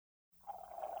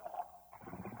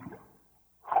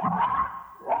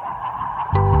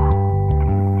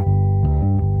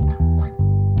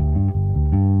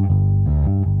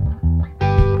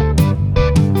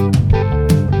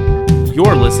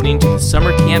listening to the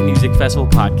Summer Camp Music Festival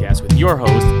podcast with your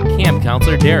host, Camp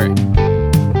Counselor Derek.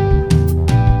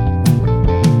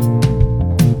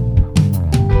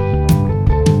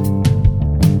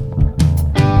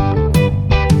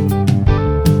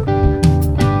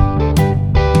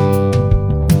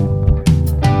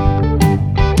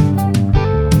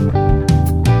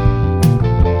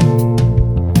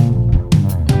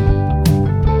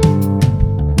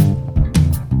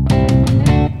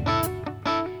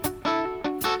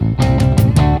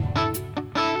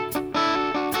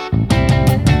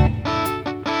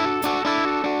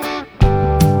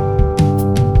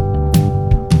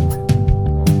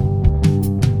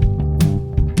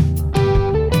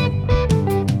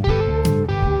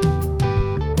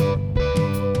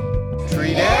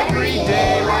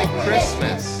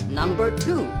 Number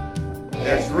 2.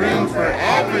 There's room for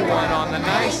everyone on the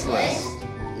nice list.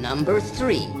 Number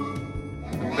 3.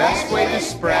 The best way to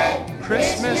spread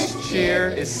Christmas cheer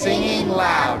is singing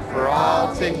loud for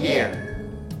all to hear.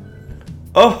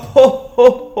 Oh ho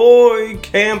ho hoy,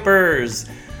 campers!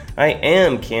 I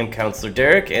am Camp Counselor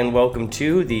Derek, and welcome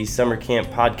to the Summer Camp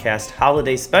Podcast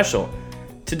Holiday Special.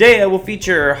 Today I will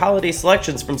feature holiday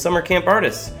selections from summer camp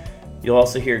artists. You'll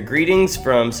also hear greetings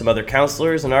from some other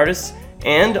counselors and artists,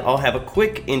 and I'll have a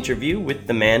quick interview with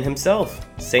the man himself,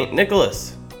 St.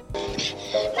 Nicholas. No, I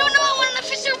want an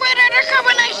official red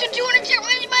undercover knife and 200 jet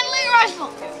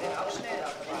rifle.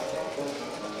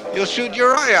 You'll shoot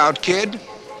your eye out, kid.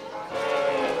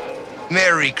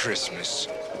 Merry Christmas.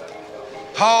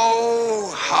 Ho,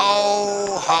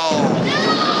 ho, ho.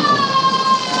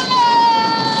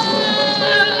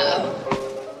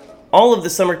 All of the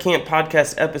Summer Camp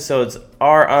Podcast episodes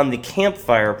are on the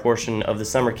Campfire portion of the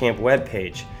Summer Camp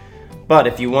webpage. But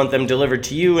if you want them delivered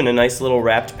to you in a nice little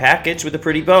wrapped package with a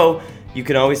pretty bow, you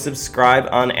can always subscribe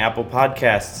on Apple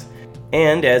Podcasts.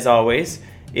 And as always,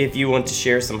 if you want to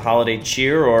share some holiday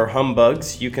cheer or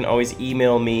humbugs, you can always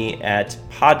email me at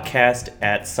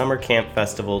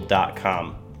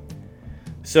podcast@summercampfestival.com.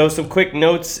 So some quick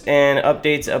notes and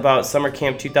updates about Summer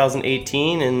Camp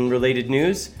 2018 and related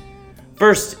news.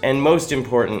 First and most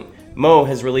important, Mo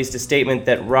has released a statement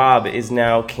that Rob is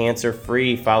now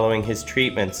cancer-free following his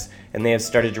treatments, and they have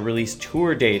started to release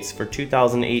tour dates for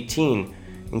 2018,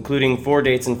 including 4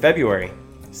 dates in February.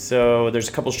 So there's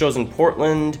a couple shows in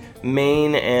Portland,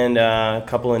 Maine, and a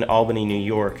couple in Albany, New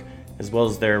York, as well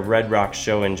as their Red Rock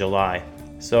show in July.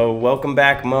 So welcome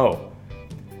back, Mo.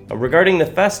 Regarding the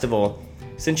festival,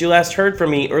 since you last heard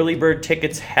from me, early bird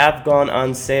tickets have gone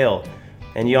on sale.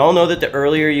 And you all know that the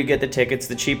earlier you get the tickets,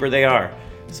 the cheaper they are.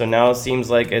 So now it seems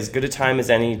like as good a time as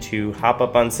any to hop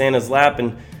up on Santa's lap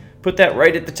and put that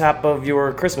right at the top of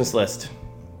your Christmas list.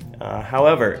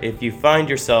 However, if you find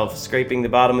yourself scraping the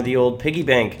bottom of the old piggy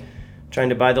bank, trying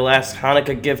to buy the last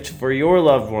Hanukkah gift for your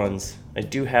loved ones, I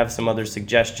do have some other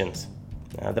suggestions.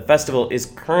 The festival is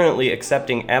currently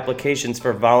accepting applications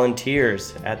for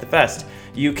volunteers at the fest.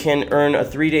 You can earn a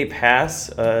 3-day pass,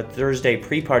 a Thursday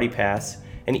pre-party pass,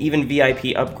 and even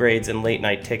VIP upgrades and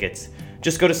late-night tickets.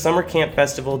 Just go to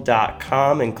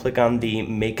summercampfestival.com and click on the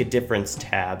Make a Difference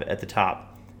tab at the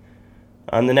top.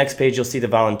 On the next page, you'll see the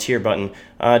volunteer button.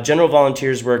 General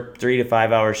volunteers work 3 to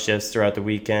 5 hour shifts throughout the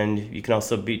weekend. You can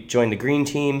also join the green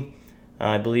team.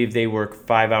 I believe they work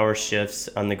 5-hour shifts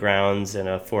on the grounds and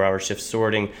a 4-hour shift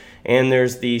sorting. And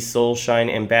there's the Soulshine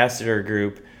Ambassador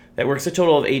group that works a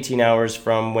total of 18 hours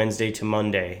from Wednesday to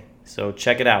Monday. So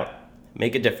check it out.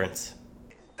 Make a difference.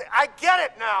 I get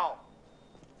it now.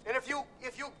 And if you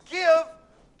give,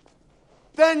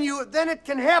 then it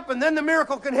can happen. Then the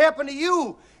miracle can happen to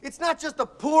you. It's not just the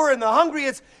poor and the hungry.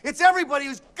 It's everybody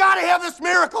who's got to have this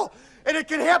miracle, and it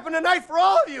can happen tonight for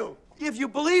all of you. If you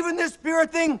believe in this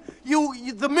spirit thing,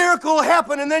 the miracle will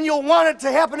happen, and then you'll want it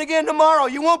to happen again tomorrow.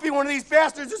 You won't be one of these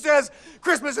bastards who says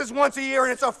Christmas is once a year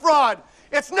and it's a fraud.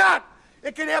 It's not.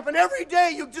 It can happen every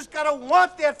day. You just got to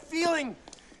want that feeling.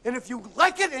 And if you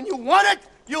like it and you want it,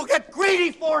 you'll get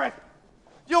greedy for it.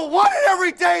 You'll want it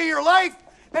every day of your life,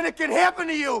 and it can happen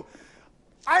to you.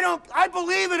 I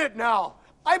believe in it now.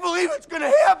 I believe it's going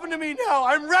to happen to me now.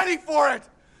 I'm ready for it.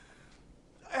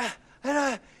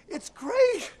 It's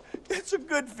great. It's a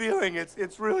good feeling.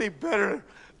 It's really better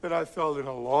than I felt in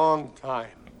a long time.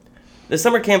 The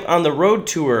Summer Camp on the Road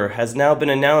tour has now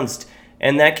been announced,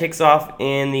 and that kicks off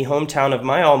in the hometown of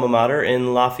my alma mater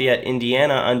in Lafayette,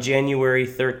 Indiana on January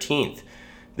 13th.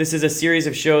 This is a series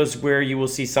of shows where you will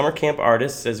see summer camp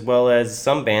artists as well as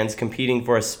some bands competing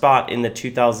for a spot in the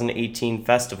 2018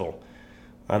 festival.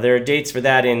 There are dates for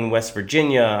that in West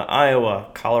Virginia, Iowa,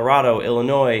 Colorado,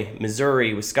 Illinois,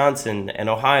 Missouri, Wisconsin, and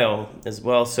Ohio as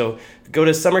well. So go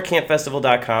to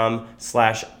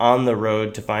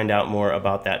summercampfestival.com/ontheroad to find out more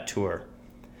about that tour.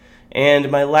 And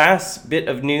my last bit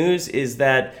of news is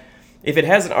that if it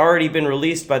hasn't already been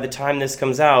released by the time this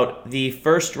comes out, the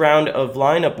first round of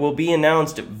lineup will be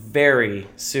announced very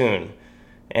soon.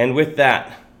 And with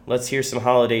that, let's hear some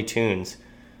holiday tunes.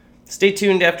 Stay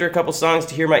tuned after a couple songs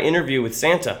to hear my interview with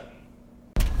Santa.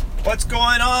 What's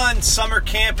going on, summer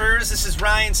campers? This is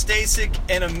Ryan Stasek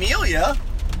and Amelia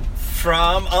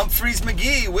from Umphrey's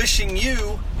McGee wishing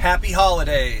you happy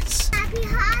holidays. Happy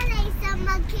holidays,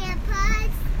 summer campers.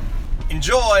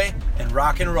 Enjoy and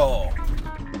rock and roll.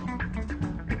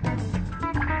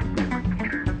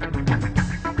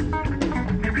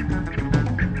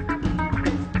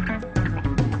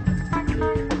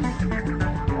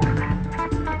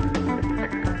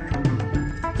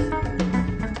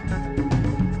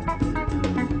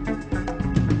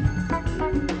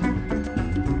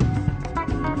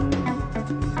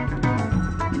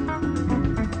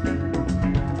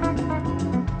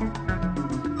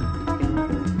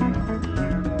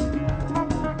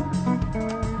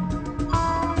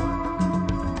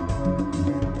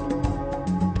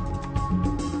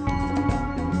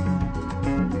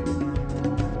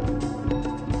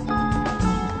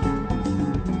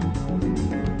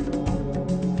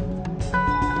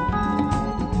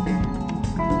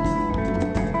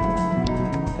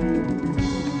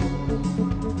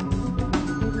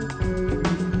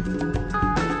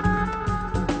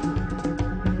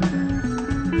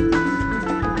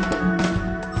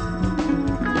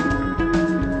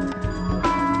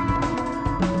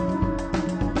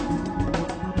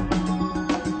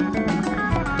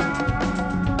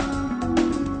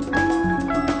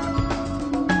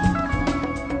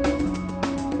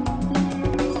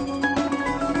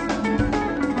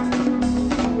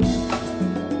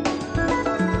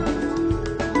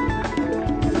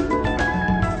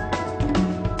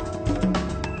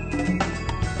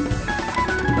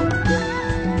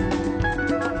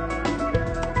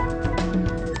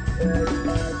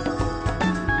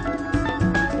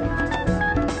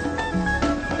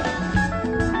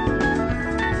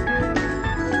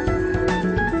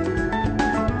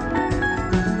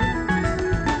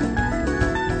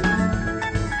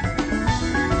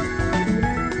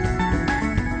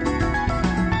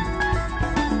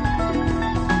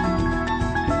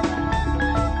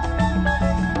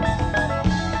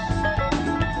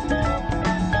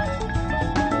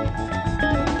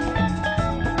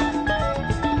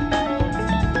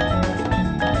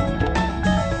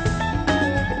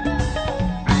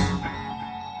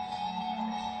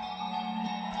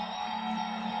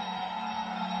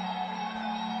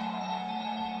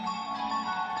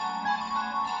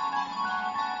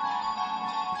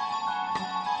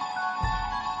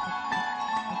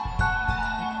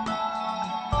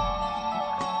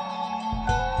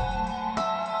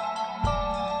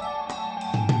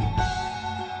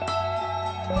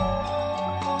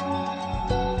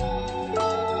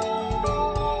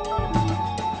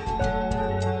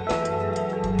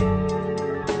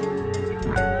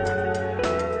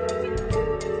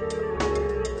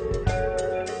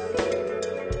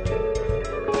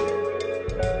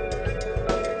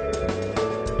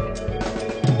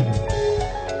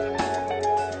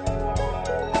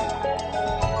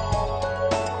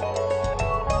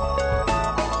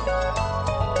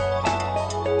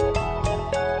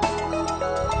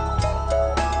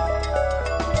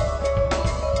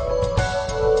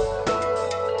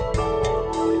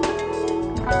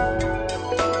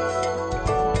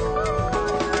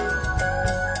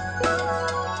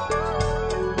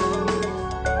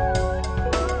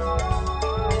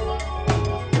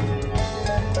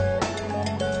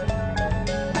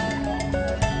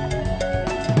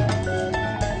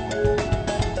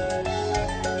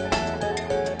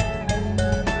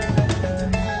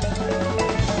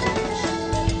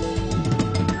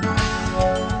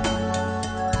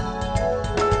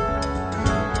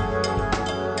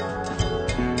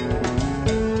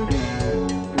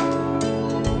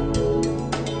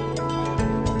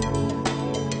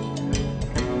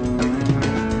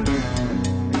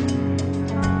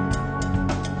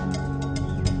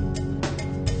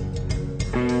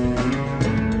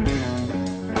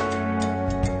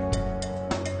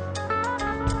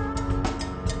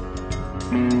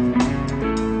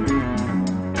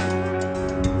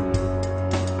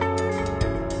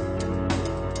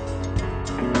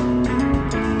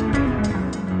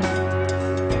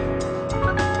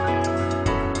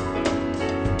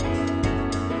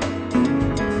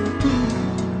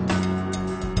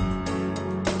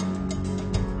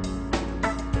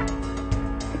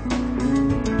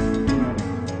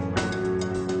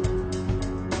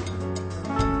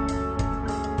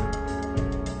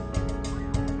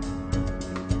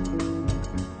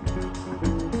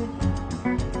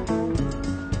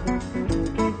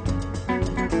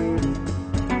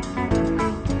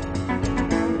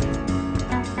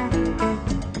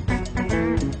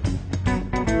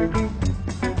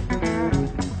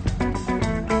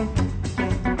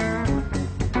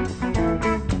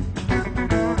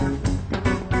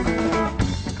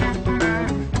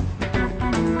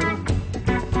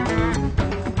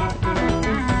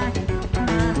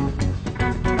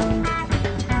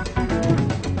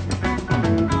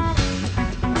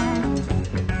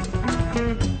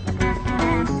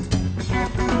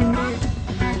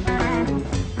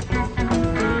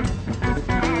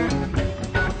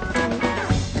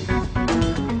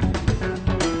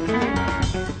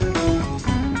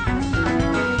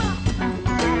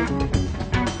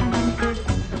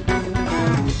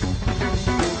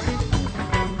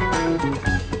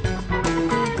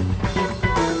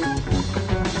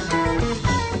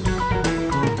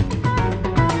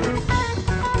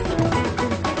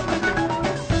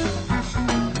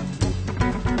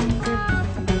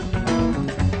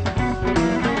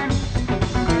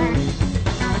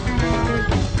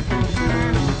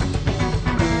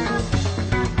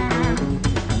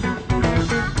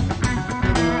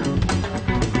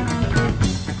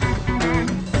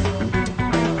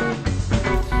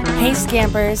 Hey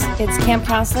Scampers, it's Camp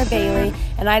Counselor Bailey,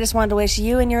 and I just wanted to wish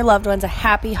you and your loved ones a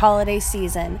happy holiday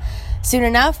season. Soon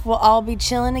enough, we'll all be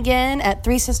chilling again at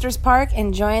Three Sisters Park,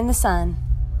 enjoying the sun.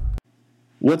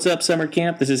 What's up, summer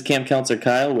camp? This is Camp Counselor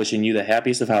Kyle wishing you the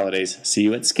happiest of holidays. See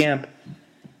you at Scamp.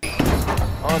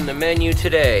 On the menu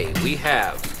today, we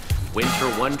have Winter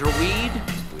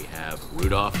Wonderweed. We have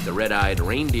Rudolph the Red-Eyed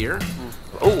Reindeer.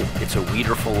 Oh, It's a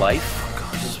Weederful Life.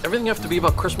 Does everything have to be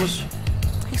about Christmas?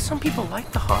 Hey, some people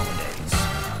like the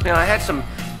holidays. Now, I had some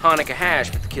Hanukkah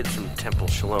hash, but the kids from Temple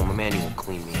Shalom Emmanuel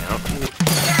cleaned me out.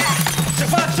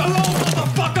 Shabbat Shalom,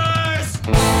 motherfuckers!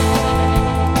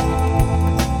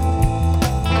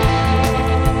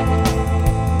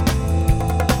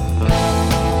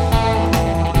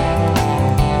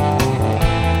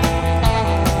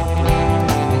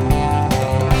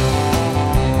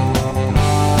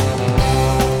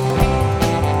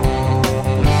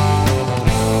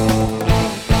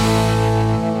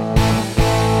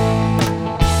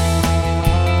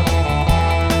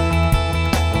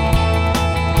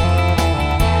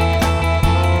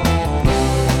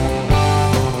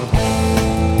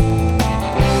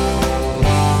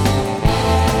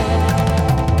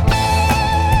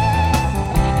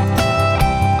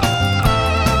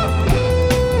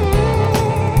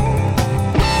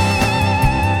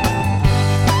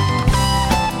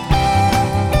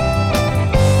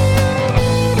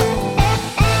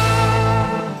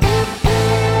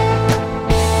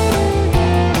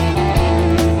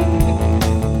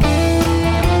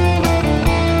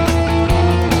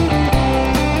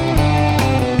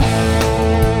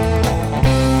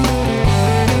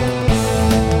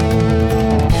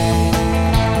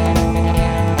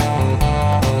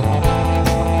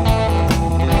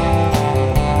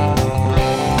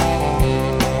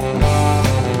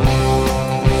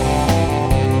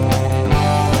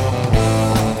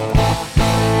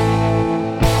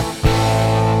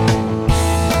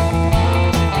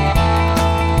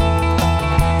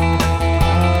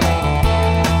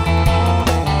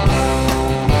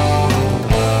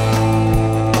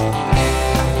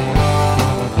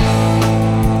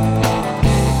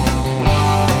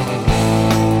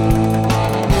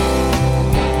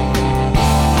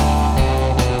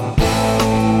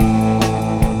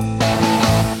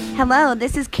 Hello,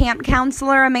 this is Camp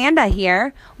Counselor Amanda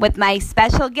here with my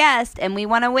special guest, and we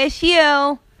want to wish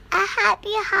you a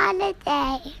happy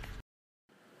holiday.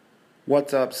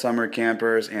 What's up, summer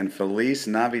campers, and Feliz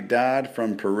Navidad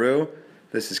from Peru.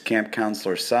 This is Camp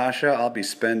Counselor Sasha. I'll be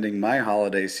spending my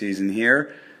holiday season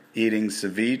here, eating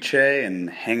ceviche and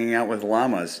hanging out with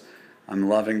llamas. I'm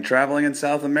loving traveling in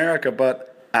South America,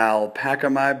 but I'll pack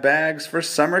up my bags for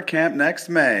summer camp next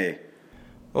May.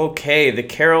 Okay, the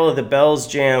Carol of the Bells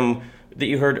jam that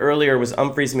you heard earlier was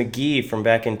Umphrey's McGee from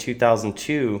back in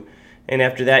 2002. And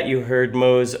after that, you heard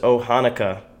Moe's Oh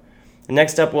Hanukkah.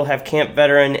 Next up, we'll have camp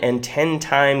veteran and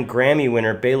 10-time Grammy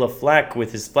winner Bela Fleck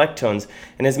with his Flecktones.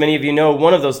 And as many of you know,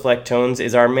 one of those Flecktones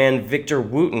is our man Victor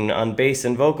Wooten on bass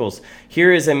and vocals.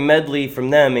 Here is a medley from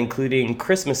them, including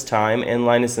Christmas Time and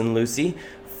Linus and Lucy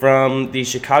from the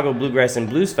Chicago Bluegrass and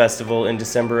Blues Festival in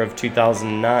December of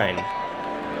 2009.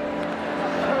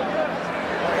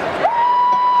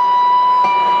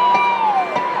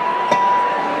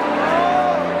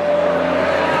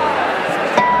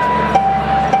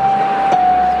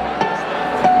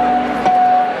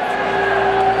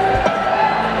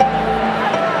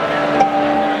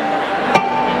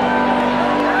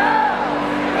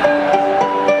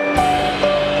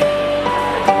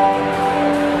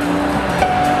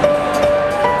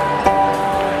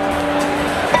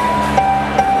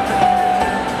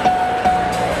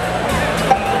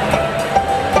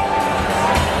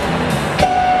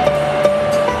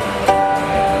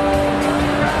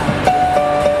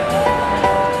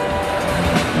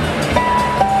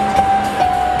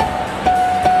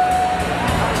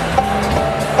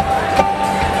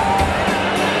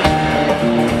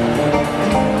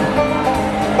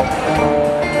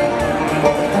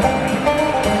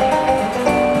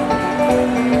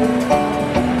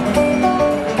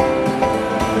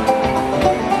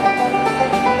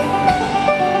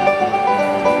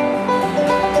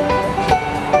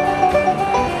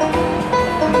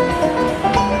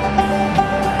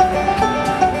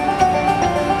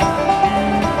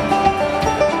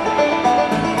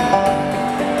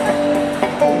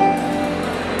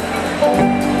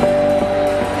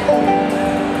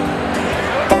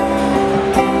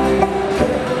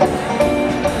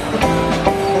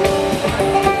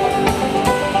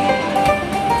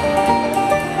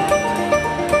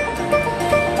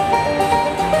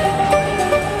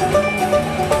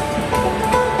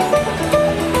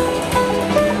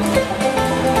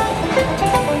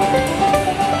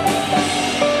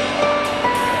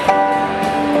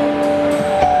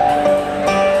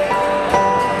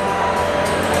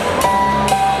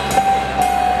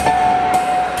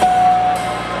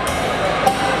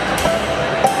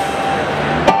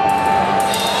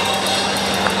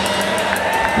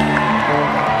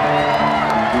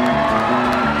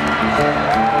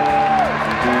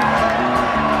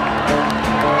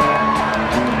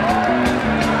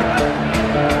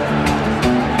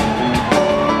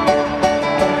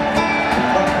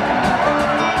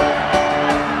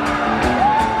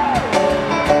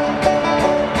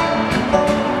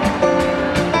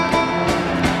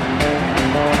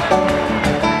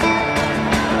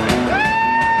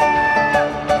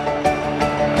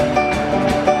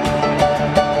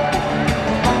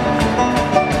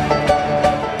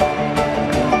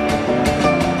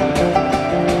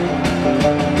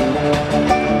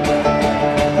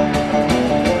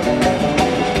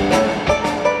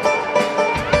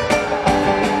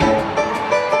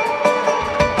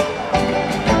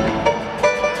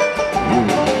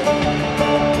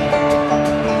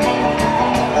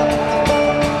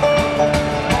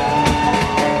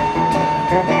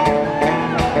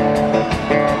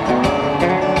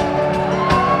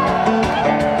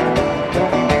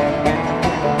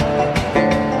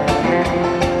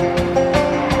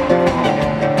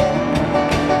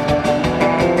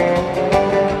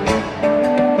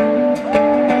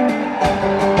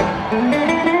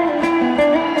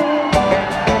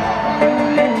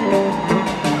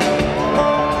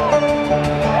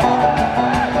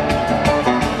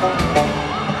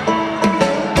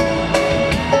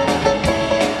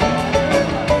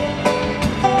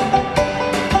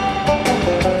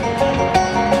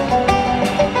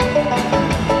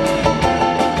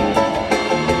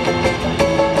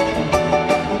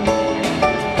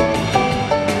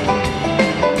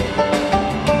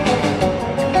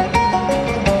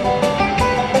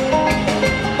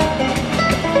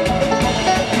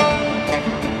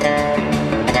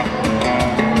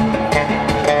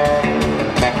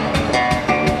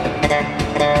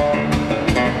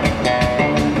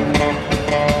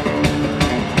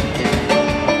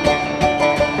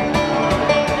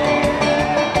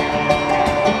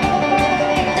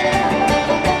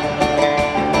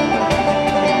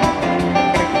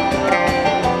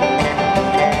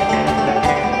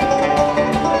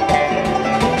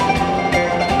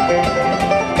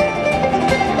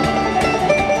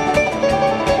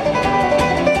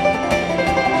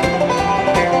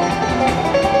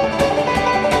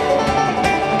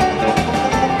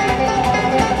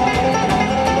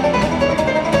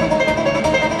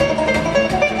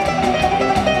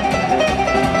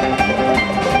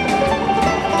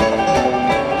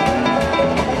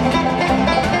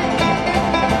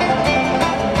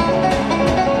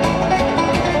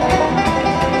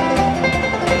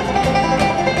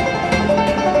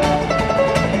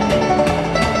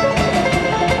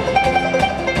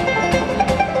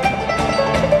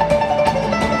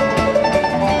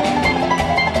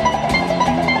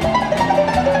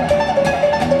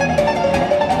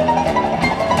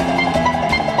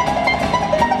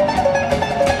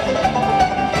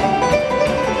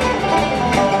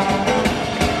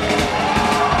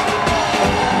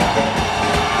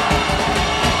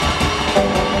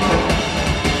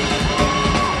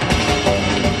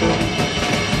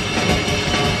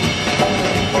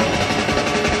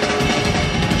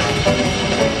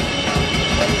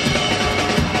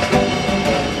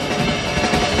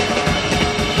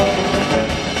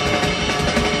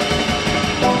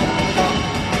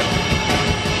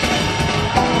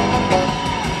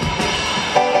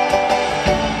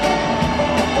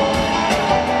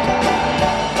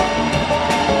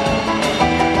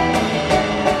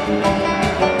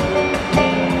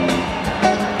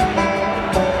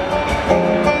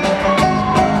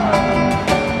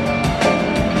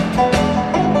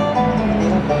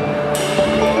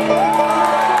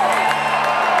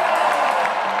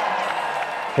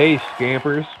 Hey,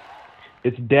 Scampers.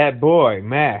 It's Dat Boy,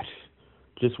 Matt.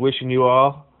 Just wishing you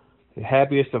all the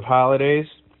happiest of holidays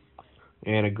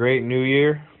and a great new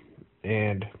year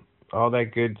and all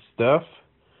that good stuff.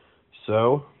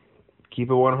 So, keep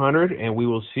it 100, and we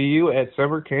will see you at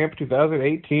Summer Camp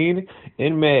 2018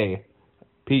 in May.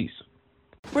 Peace.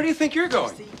 Where do you think you're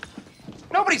going?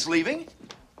 Nobody's leaving.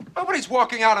 Nobody's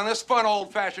walking out on this fun,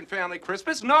 old-fashioned family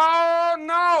Christmas.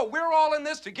 No, we're all in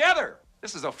this together.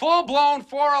 This is a full-blown,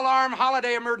 four-alarm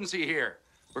holiday emergency here.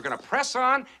 We're gonna press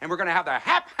on, and we're gonna have the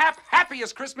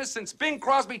happiest Christmas since Bing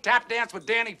Crosby tap danced with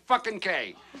Danny fucking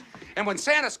Kaye. And when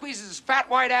Santa squeezes his fat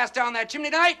white ass down that chimney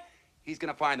tonight, he's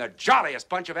gonna find the jolliest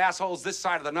bunch of assholes this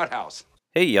side of the nut house.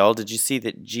 Hey y'all, did you see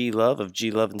that G Love of G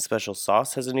Love and Special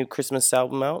Sauce has a new Christmas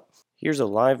album out? Here's a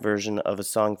live version of a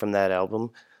song from that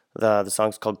album. The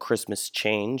song's called Christmas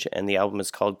Change, and the album is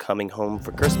called Coming Home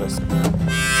for Christmas.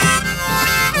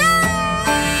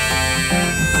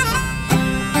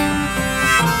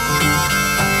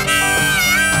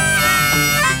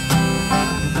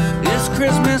 It's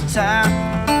Christmas time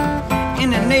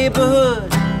in the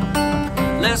neighborhood.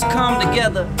 Let's come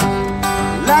together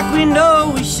like we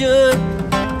know we should.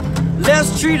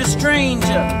 Let's treat a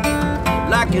stranger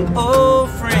like an old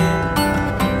friend.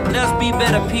 Let's be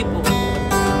better people.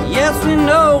 Yes, we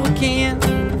know we can.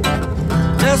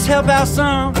 Let's help out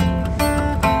some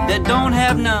that don't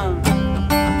have none.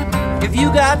 If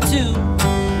you got two,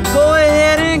 go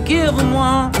ahead and give them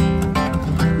one.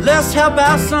 Let's help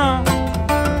out some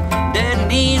that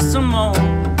need some more.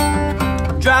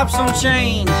 Drop some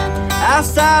change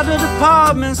outside the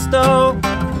department store.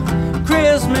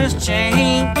 Christmas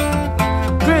change,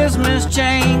 Christmas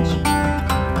change.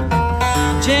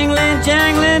 Jingling,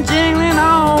 jangling, jingling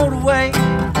all the way.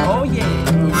 Oh yeah.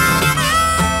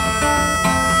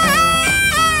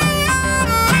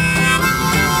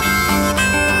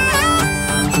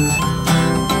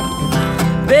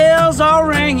 Bells are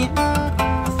ringing,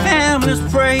 families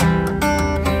pray,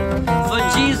 for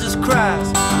Jesus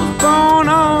Christ was born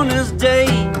on this day.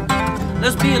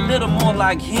 Let's be a little more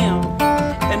like him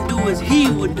and do as he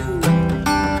would do.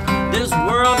 This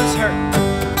world is hurt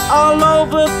all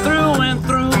over, through and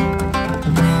through.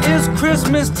 It's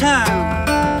Christmas time.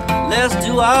 Let's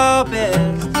do our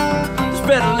best to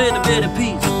spread a little bit of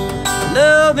peace,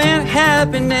 love and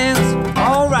happiness.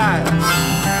 All right.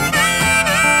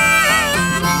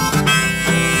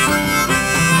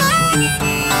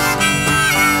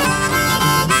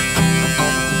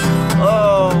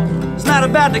 Oh, it's not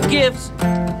about the gifts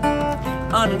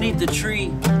underneath the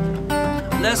tree.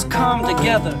 Let's come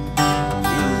together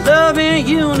in love and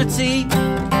unity.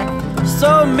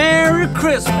 So Merry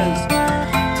Christmas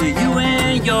to you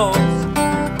and yours.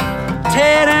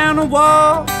 Tear down the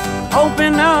wall,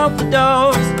 open up the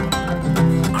doors.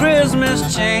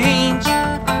 Christmas change,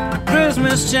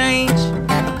 Christmas change.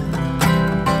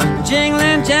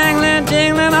 Jingling, jangling,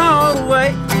 jingling all the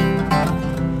way.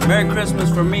 Merry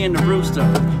Christmas from me and the rooster.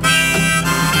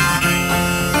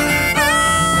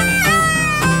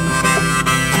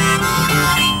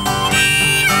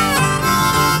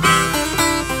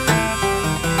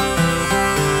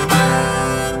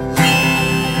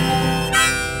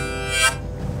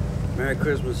 Merry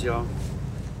Christmas, y'all.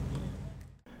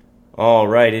 All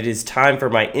right, it is time for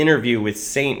my interview with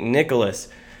St. Nicholas.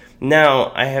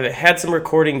 Now, I have had some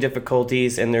recording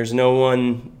difficulties, and there's no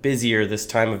one busier this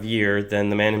time of year than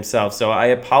the man himself, so I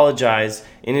apologize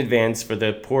in advance for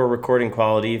the poor recording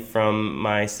quality from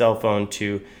my cell phone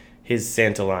to his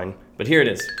Santa line. But here it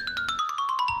is.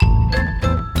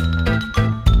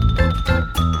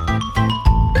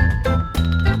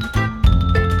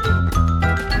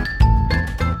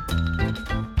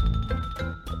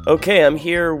 Okay, I'm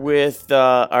here with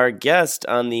our guest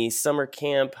on the Summer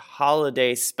Camp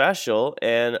Holiday Special,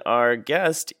 and our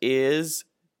guest is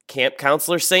Camp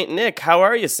Counselor St. Nick. How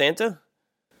are you, Santa?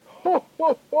 Ho,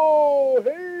 ho, ho!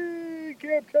 Hey,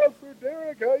 Camp Counselor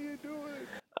Derek, how you doing?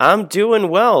 I'm doing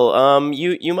well.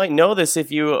 You might know this if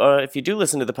you do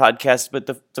listen to the podcast, but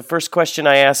the first question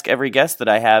I ask every guest that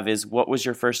I have is, what was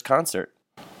your first concert?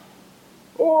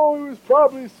 Oh, it was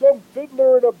probably some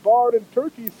fiddler in a barn in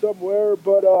Turkey somewhere,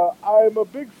 but I'm a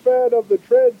big fan of the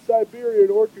Trans-Siberian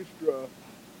Orchestra,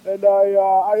 and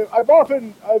I've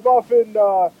often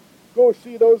go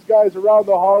see those guys around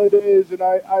the holidays, and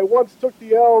I once took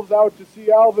the elves out to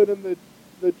see Alvin and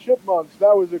the Chipmunks.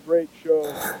 That was a great show.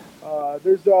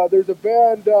 There's a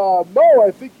band, Mo.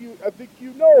 I think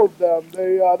you know of them.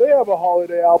 They have a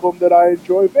holiday album that I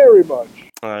enjoy very much.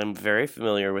 I'm very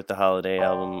familiar with the holiday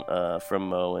album from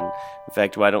Mo, and in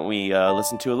fact, why don't we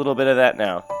listen to a little bit of that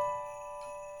now?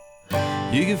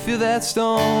 You can feel that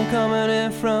storm coming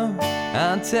in from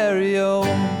Ontario.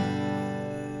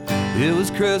 It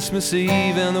was Christmas Eve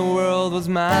and the world was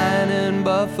mine in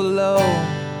Buffalo.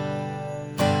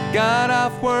 Got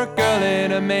off work early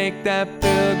to make that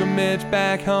pilgrimage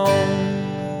back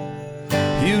home.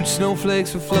 Huge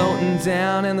snowflakes were floating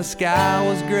down and the sky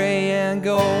was gray and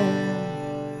gold.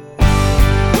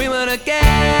 We were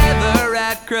together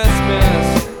at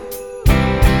Christmas,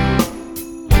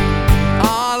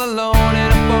 all alone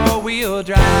in a four-wheel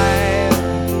drive.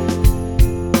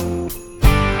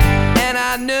 And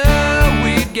I knew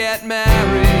we'd get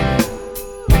married,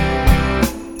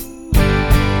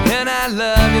 and I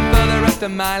love you for the rest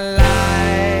of my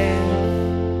life.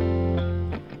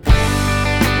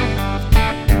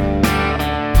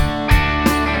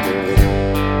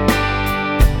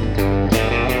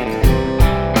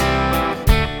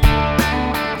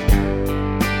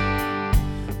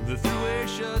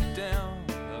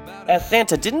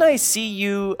 Santa, didn't I see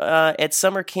you at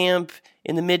summer camp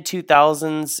in the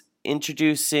mid-2000s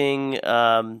introducing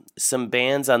some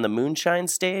bands on the Moonshine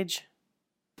stage?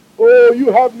 Oh,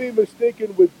 you have me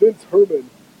mistaken with Vince Herman.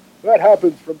 That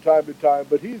happens from time to time,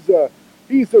 but he's a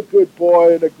good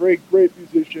boy and a great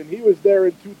musician. He was there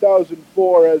in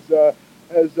 2004 as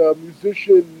a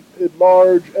musician at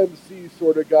large, MC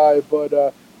sort of guy, but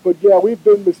yeah, we've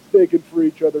been mistaken for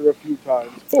each other a few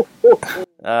times.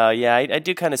 Yeah, I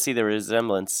do kind of see the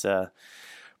resemblance.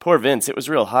 Poor Vince, it was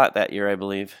real hot that year, I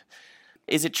believe.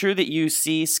 Is it true that you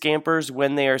see scampers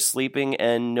when they are sleeping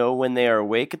and know when they are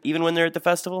awake, even when they're at the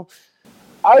festival?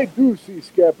 I do see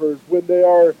scampers when they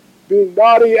are being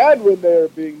naughty and when they are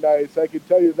being nice, I can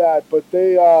tell you that, but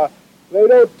they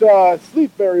don't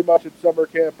sleep very much at summer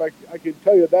camp, I can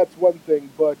tell you that's one thing,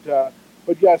 but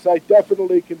yes, I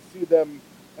definitely can see them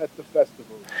at the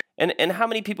festival. And how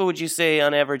many people would you say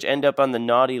on average end up on the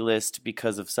naughty list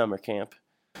because of summer camp?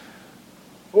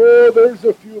 Oh, there's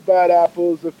a few bad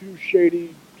apples, a few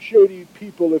shady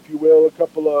people, if you will, a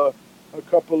couple of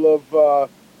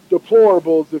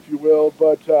deplorables, if you will.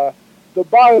 But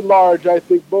by and large, I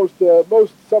think most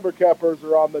summer campers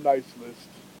are on the nice list.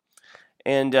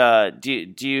 And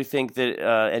do you think that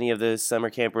any of the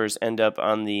summer campers end up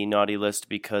on the naughty list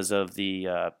because of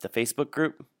the Facebook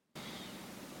group?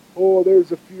 Oh,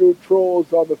 there's a few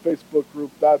trolls on the Facebook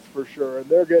group, that's for sure, and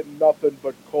they're getting nothing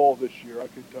but coal this year, I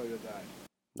can tell you that.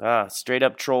 Ah, straight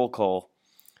up troll coal.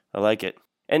 I like it.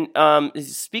 And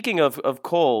speaking of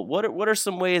coal, what are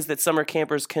some ways that summer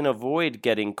campers can avoid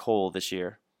getting coal this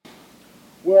year?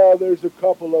 Well, there's a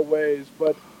couple of ways,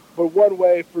 but one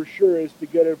way for sure is to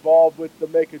get involved with the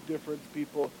Make a Difference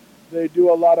people. They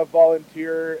do a lot of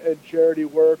volunteer and charity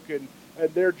work, and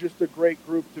they're just a great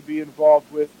group to be involved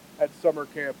with at summer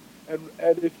camp. And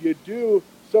if you do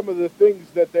some of the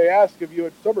things that they ask of you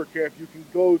at summer camp, you can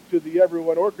go to the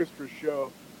Everyone Orchestra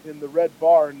show in the Red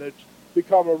Barn. That's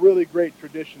become a really great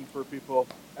tradition for people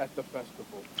at the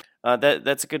festival.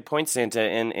 That's a good point, Santa,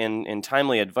 and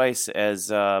timely advice, as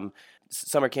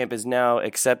summer camp is now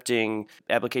accepting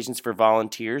applications for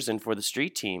volunteers and for the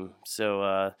street team.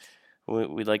 So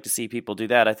we'd like to see people do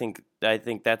that. I think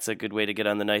that's a good way to get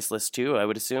on the nice list too, I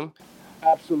would assume.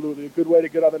 Absolutely. A good way to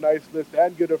get on the nice list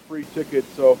and get a free ticket,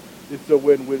 so it's a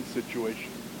win-win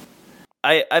situation.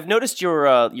 I've noticed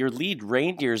your lead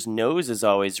reindeer's nose is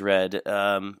always red,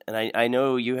 and I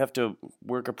know you have to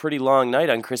work a pretty long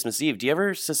night on Christmas Eve. Do you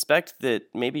ever suspect that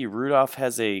maybe Rudolph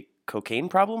has a cocaine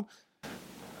problem?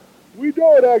 We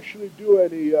don't actually do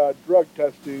any drug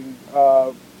testing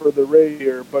for the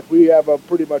reindeer, but we have a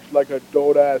pretty much like a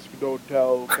don't ask, don't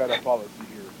tell kind of policy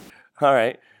here. All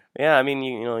right. Yeah, I mean,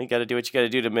 you got to do what you got to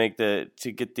do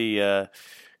to get the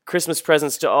Christmas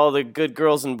presents to all the good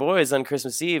girls and boys on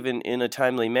Christmas Eve in a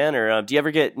timely manner. Do you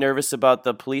ever get nervous about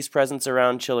the police presence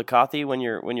around Chillicothe when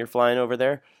you're flying over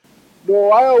there?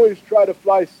 No, I always try to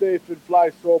fly safe and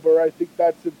fly sober. I think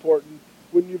that's important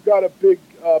when you've got a big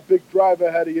drive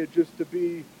ahead of you, just to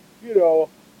be,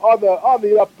 on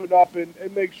the up and up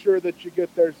and make sure that you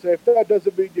get there safe. That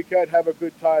doesn't mean you can't have a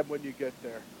good time when you get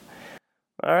there.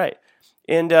 All right.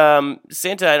 And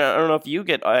Santa, I don't know if you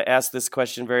get asked this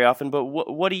question very often, but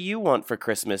what do you want for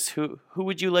Christmas? Who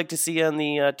would you like to see on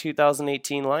the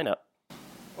 2018 lineup?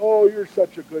 Oh, you're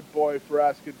such a good boy for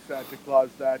asking Santa Claus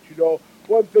that.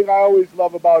 One thing I always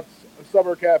love about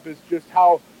summer camp is just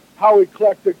how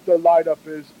eclectic the lineup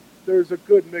is. There's a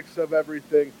good mix of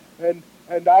everything, and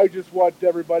I just want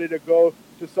everybody to go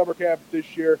to summer camp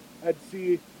this year and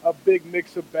see a big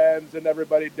mix of bands and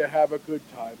everybody to have a good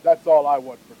time. That's all I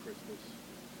want for Christmas.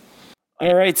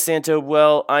 All right, Santa.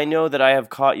 Well, I know that I have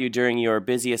caught you during your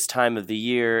busiest time of the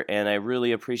year, and I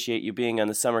really appreciate you being on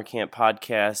the Summer Camp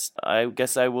podcast. I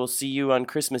guess I will see you on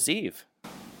Christmas Eve.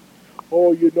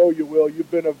 Oh, you know you will. You've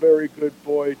been a very good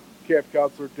boy, Camp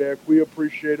Counselor Dick. We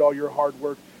appreciate all your hard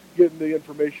work getting the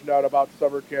information out about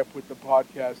summer camp with the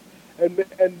podcast. And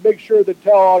make sure to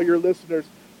tell all your listeners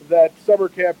that summer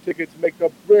camp tickets make a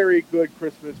very good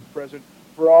Christmas present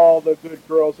for all the good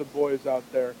girls and boys out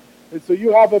there. And so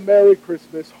you have a Merry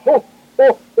Christmas. Ho,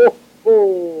 ho, ho,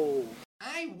 ho.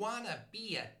 I want to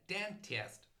be a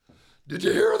dentist. Did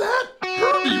you hear that?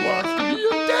 Herbie wants to be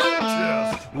a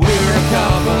dentist. We're a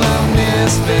couple of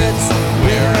misfits.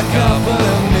 We're a couple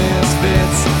of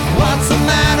misfits. What's the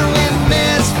matter with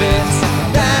misfits?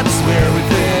 That's where we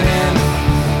fit in.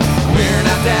 We're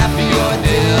not daffy or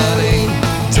dilly.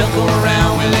 Jump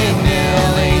around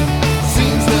willy-nilly.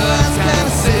 Seems to us kind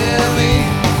of silly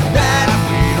that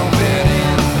we don't fit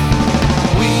in.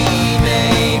 We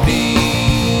may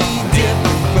be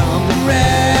different from the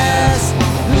rest.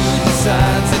 Who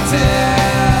decides the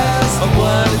test of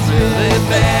what is really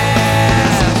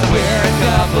best? We're a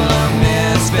couple of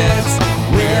misfits.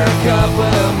 We're a couple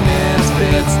of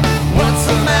misfits. What's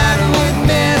the matter with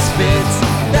misfits?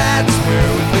 That's where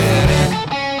we fit in.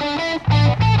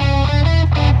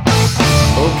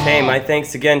 Okay, my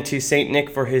thanks again to St. Nick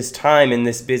for his time in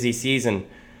this busy season.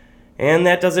 And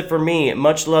that does it for me.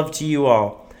 Much love to you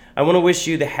all. I want to wish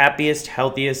you the happiest,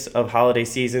 healthiest of holiday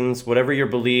seasons, whatever your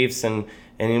beliefs and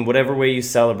in whatever way you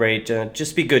celebrate,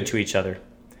 just be good to each other.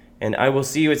 And I will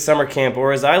see you at summer camp,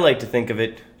 or as I like to think of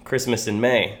it, Christmas in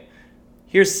May.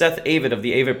 Here's Seth Avett of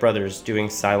the Avett Brothers doing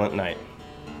Silent Night.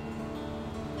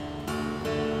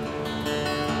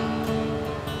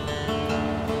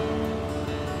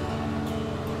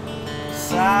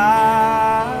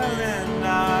 Silent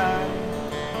night,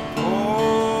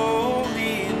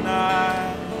 holy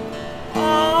night,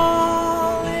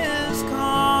 all is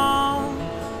calm,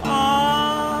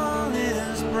 all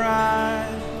is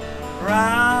bright,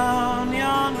 round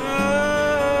yon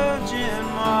virgin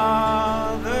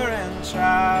mother and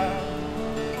child,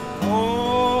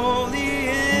 holy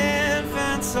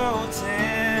infant so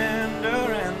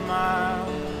tender and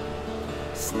mild,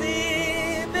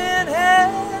 sleep in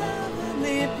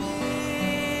heavenly peace,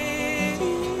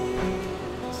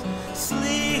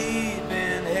 sleep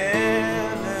in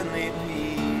heavenly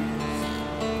peace.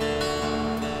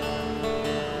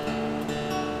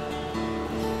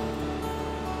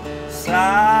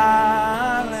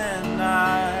 Silent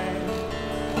night,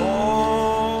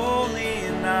 holy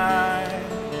night,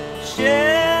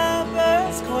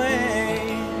 shepherds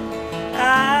quake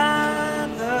at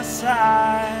the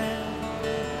sight,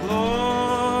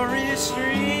 glory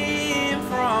stream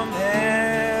from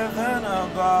heaven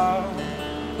above,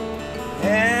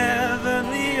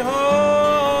 heavenly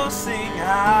hosts sing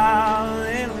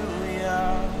hallelujah,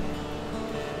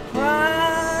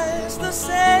 Christ the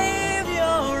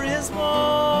Savior is born,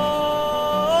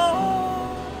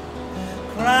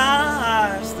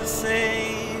 Christ the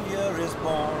Savior is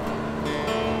born.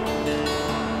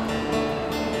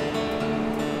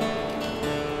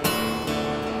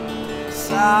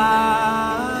 Silent